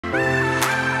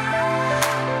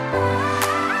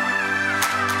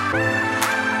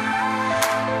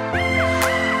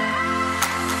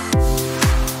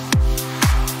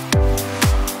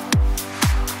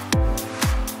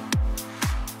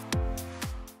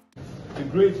to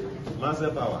grade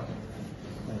muscle power,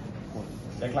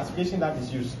 the classification that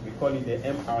is used, we call it the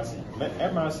MRC.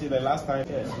 MRC, the last time,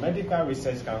 yes, Medical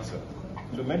Research Council.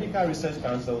 So Medical Research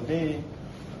Council, they,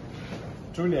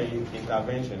 through their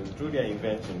intervention, through their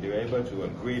invention, they were able to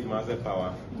grade muscle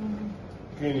power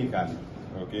clinically.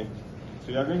 Okay,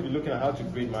 so you are going to be looking at how to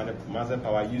grade muscle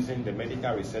power using the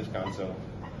Medical Research Council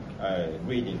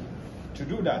grading. To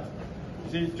do that,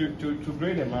 see, to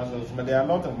grade the muscles, but there are a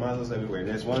lot of muscles everywhere.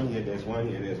 There's one here, there's one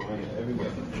here, there's one here,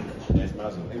 everywhere. There's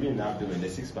muscle. Even in the abdomen,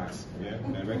 there's 6 packs. Yeah,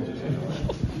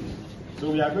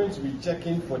 so we are going to be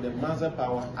checking for the muscle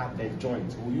power at the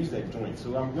joint. We'll use the joint.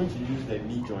 So I'm going to use the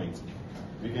knee joint.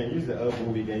 We can use the elbow,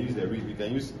 we can use the rib, we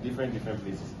can use different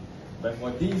places. But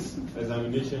for this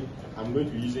examination, I'm going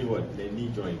to be using what? The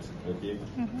knee joint. Okay?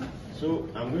 So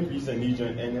I'm going to use the knee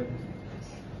joint and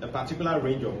a particular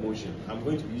range of motion. I'm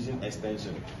going to be using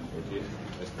extension. Okay?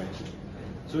 Extension.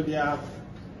 So there are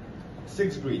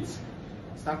 6 grades,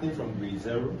 starting from grade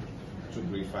 0 to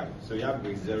grade 5. So you have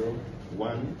grade 0,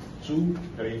 1, 2,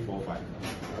 3, 4, 5.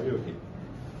 Are we okay?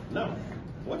 Now,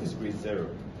 what is grade 0?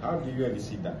 How do you really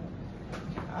see that?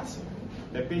 As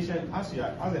the patient, as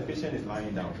the patient is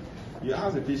lying down, you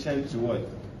ask the patient to what?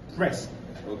 Press,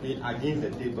 okay, against the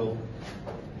table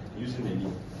using the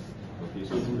knee. Okay,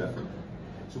 so do that.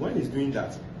 So when he's doing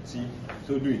that, see,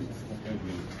 so do it.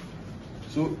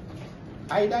 So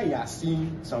either you are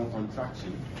seeing some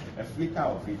contraction, a flicker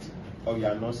of it, or you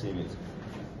are not seeing it.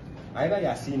 Either you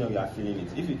are seeing or you are feeling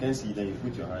it. If you can see, then you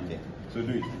put your hand there. So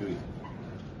do it.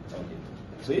 Okay.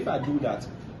 So if I do that,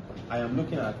 I am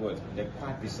looking at what? The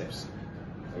quadriceps.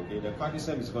 Okay, the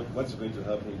quadriceps is what is going to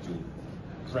help me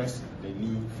to press the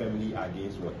knee firmly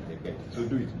against what? The bed. So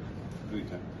do it.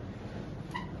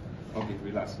 Okay,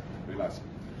 relax.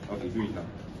 Okay, do it now.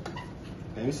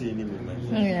 Can you see any movement?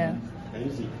 Yeah. Can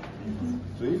you see?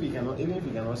 So if you cannot, even if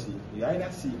you cannot see, you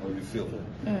either see or you feel.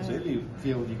 So if you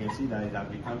feel, you can see that it has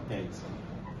become tense.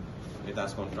 It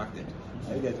has contracted.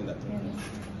 Are you getting that?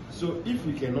 So if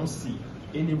you cannot see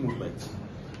any movement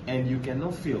and you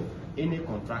cannot feel any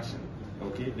contraction,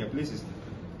 okay, the place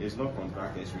is not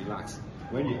contracted, it's relaxed.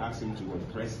 When you ask him to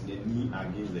press the knee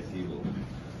against the table,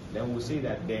 then we'll say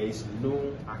that there is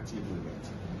no active movement.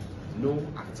 No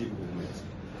active movement.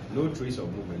 No trace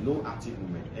of movement, no active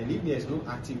movement. And if there is no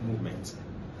active movement,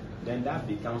 then that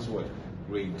becomes what?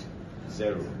 Grade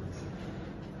 0.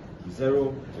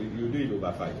 0, you do it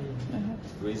over 5.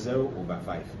 Grade 0 over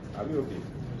 5. Are we okay?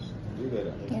 Do you get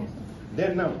that? Yeah.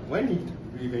 Then now, when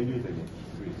you can do it again.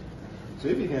 Do it. So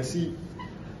if you can see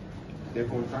the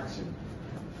contraction,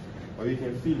 or you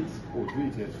can feel it, do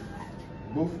it here.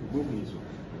 Both knees.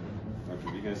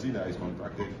 Okay, you can see that it's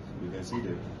contracted. You can see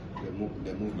the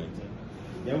movement.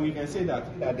 Then we can say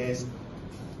that there's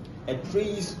a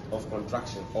trace of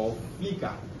contraction or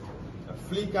flicker. A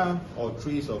flicker or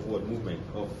trace of what? Movement.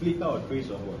 Or flicker or trace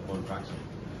of what? Contraction.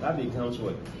 That becomes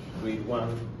what? Grade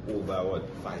 1 over what?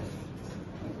 5.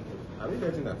 Are we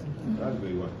getting that? That's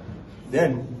grade 1.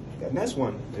 Then the next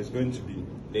one is going to be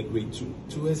the grade 2.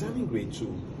 To examine grade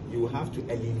 2, you have to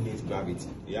eliminate gravity.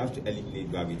 You have to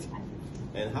eliminate gravity.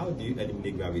 And how do you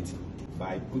eliminate gravity?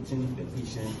 By putting the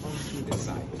patient onto the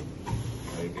side.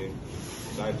 Okay.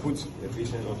 So I put the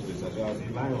patient onto the side. So I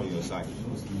lie on your side.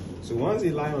 So once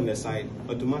you lie on the side,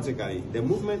 automatically the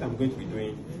movement I'm going to be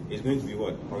doing is going to be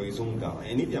what? Horizontal.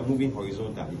 And if you are moving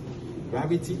horizontally,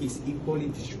 gravity is equally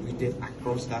distributed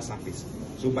across that surface.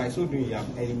 So by so doing, you have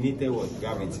eliminated what?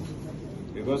 Gravity.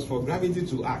 Because for gravity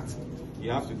to act,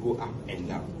 you have to go up and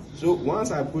down. So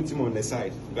once I put him on the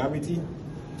side, gravity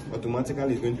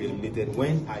automatically is going to be eliminated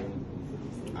when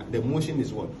the motion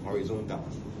is what? Horizontal.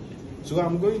 So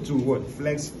I'm going to what?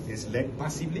 Flex his leg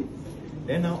passively.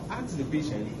 Then I'll ask the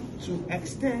patient to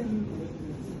extend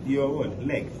your what?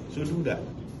 Leg. So do that.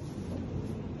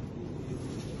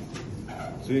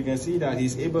 So you can see that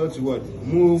he's able to what?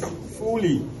 Move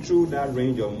fully through that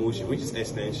range of motion, which is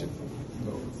extension.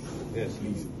 Yes,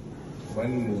 please.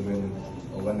 When moving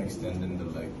or when extending the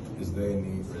leg, is there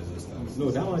any resistance? No,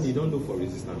 that one you don't look for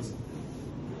resistance.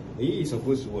 He is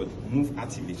supposed to what? Move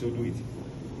actively, so do it.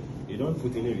 You don't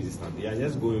put any resistance. You are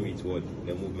just going with what?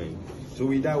 The movement. So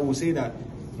with that, we'll say that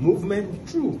movement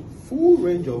through full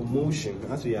range of motion,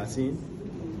 as we are seeing,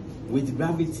 with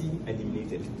gravity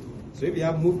eliminated. So if you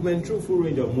have movement through full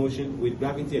range of motion with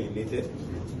gravity eliminated,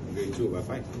 grade 2 over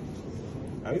 5.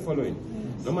 Are you following?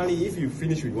 Normally, if you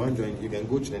finish with one joint, you can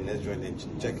go to the next joint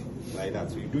and check like that.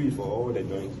 So you do it for all the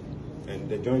joints, and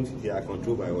the joints, they are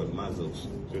controlled by what? Muscles.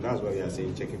 So that's why we are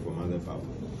saying checking for muscle power.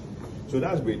 So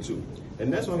that's grade 2. The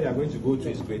next one we are going to go to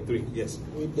is grade 3. Yes.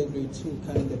 With the grade 2,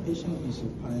 can the patient be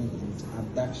supine in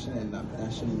abduction and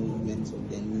abduction movements of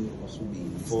the knee also be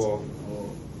used?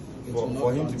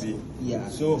 For him to be, yeah.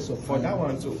 So for that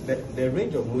one too, the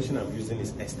range of motion I'm using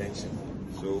is extension.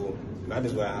 So that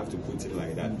is why I have to put it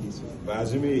like that. But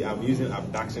assuming I'm using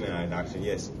abduction and adduction,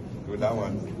 yes. So that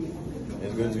one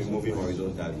is going to be moving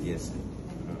horizontally, yes.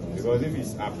 Because if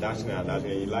it's abduction and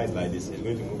adduction, it lies like this, it's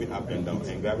going to move it up and down,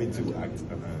 and gravity will act.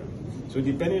 So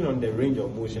depending on the range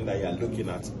of motion that you are looking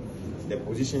at, the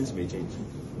positions may change.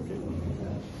 Okay.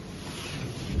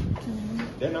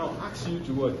 Then I'll ask you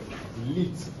to what?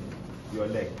 Lift your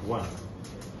leg. 1.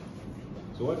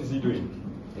 So what is he doing?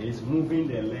 He's moving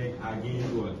the leg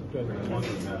against what?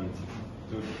 Gravity.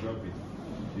 So drop it.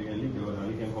 You can lift the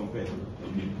other. You can compare.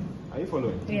 Okay. Are you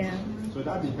following? Yeah. So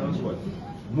that becomes what?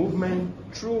 Movement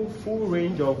through full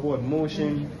range of what?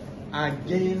 Motion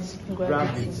against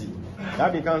gravity.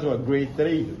 That becomes what? Grade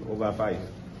 3 over 5.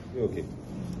 Okay.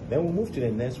 Then we'll move to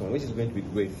the next one, which is going to be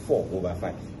grade 4 over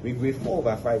 5. With grade 4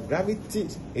 over 5, gravity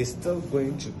is still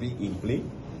going to be in play.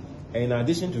 And in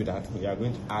addition to that, we are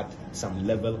going to add some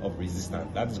level of resistance.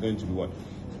 That is going to be what?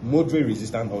 Moderate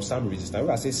resistance or some resistance.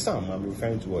 When I say some, I'm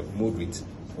referring to what? Moderate.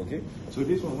 Okay? So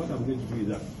this one, what I'm going to do is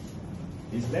that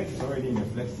his leg is already in a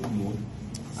flexible mode.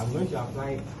 I'm going to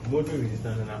apply moderate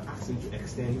resistance and I'm asking to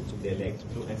extend the leg.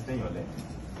 So extend your leg.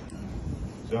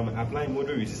 So I'm applying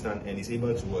moderate resistance and it's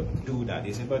able to what? Do that.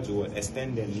 It's able to what?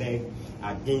 Extend the leg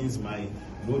against my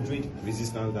moderate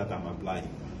resistance that I'm applying.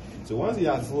 So once he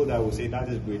has full, I will say that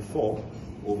is grade 4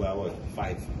 over what?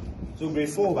 5. So grade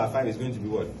 4 over 5 is going to be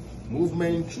what?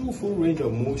 Movement through full range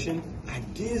of motion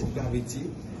against gravity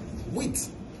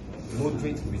with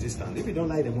moderate resistance. If you don't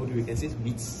like the moderate, you can say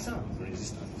with some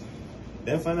resistance.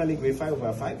 Then finally, grade 5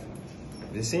 over 5.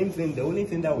 The same thing. The only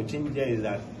thing that will change there is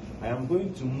that I am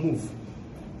going to move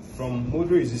from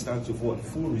moderate resistance to what?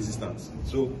 Full resistance.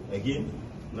 So again,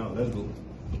 now let's go.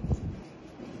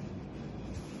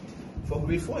 For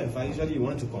grade 4 and 5, usually you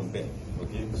want to compare.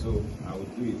 Okay, so I will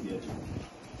do it here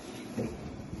too.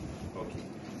 Okay,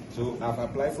 so I've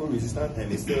applied full resistance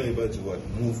and it's still able to what?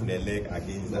 Move the leg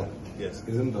against that. Yes.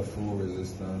 Isn't the full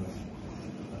resistance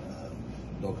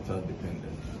doctor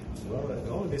dependent?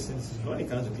 Well, all this is when it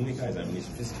comes to clinical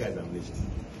examination, physical examination,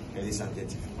 and it's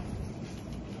subjective.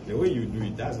 The way you do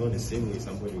it, that's not the same way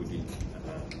somebody will do it.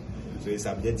 So it's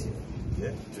subjective.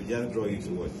 Yeah, to just draw you to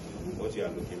what you are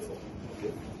looking for.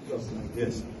 Okay.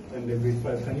 Yes. And the grade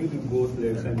 5, can you do both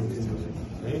legs simultaneously?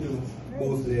 Can you do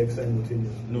Both legs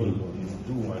simultaneously? No. You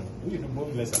do one. When you do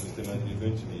both legs simultaneously, it's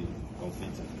going to be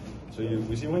complete. So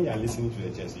you see, when you are listening to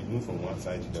the chest, you move from one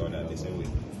side to the other the same way.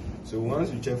 So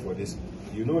once you check for this,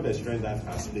 you know the strength that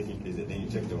has taken place, and then you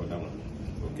check the other one.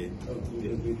 Okay.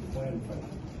 The grade 4 and 5.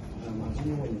 I'm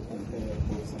assuming when you compare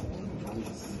both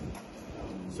sides,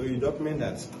 so you document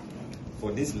that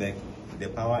for this leg, the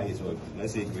power is what?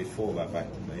 Let's say grade 4 over 5.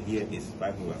 And here is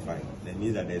 5 over 5. That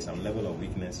means that there's some level of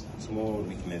weakness, small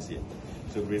weakness here.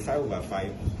 So grade 5 over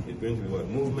 5 is going to be what?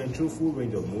 Movement through full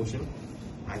range of motion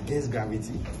against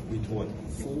gravity with what?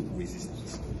 Full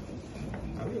resistance.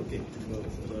 Are we okay?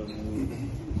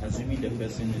 Assuming the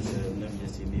person is, let me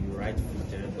just say, maybe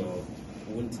right-footed, or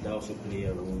won't that also play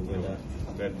a role? Whether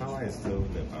the power is still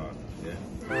the power. Yeah.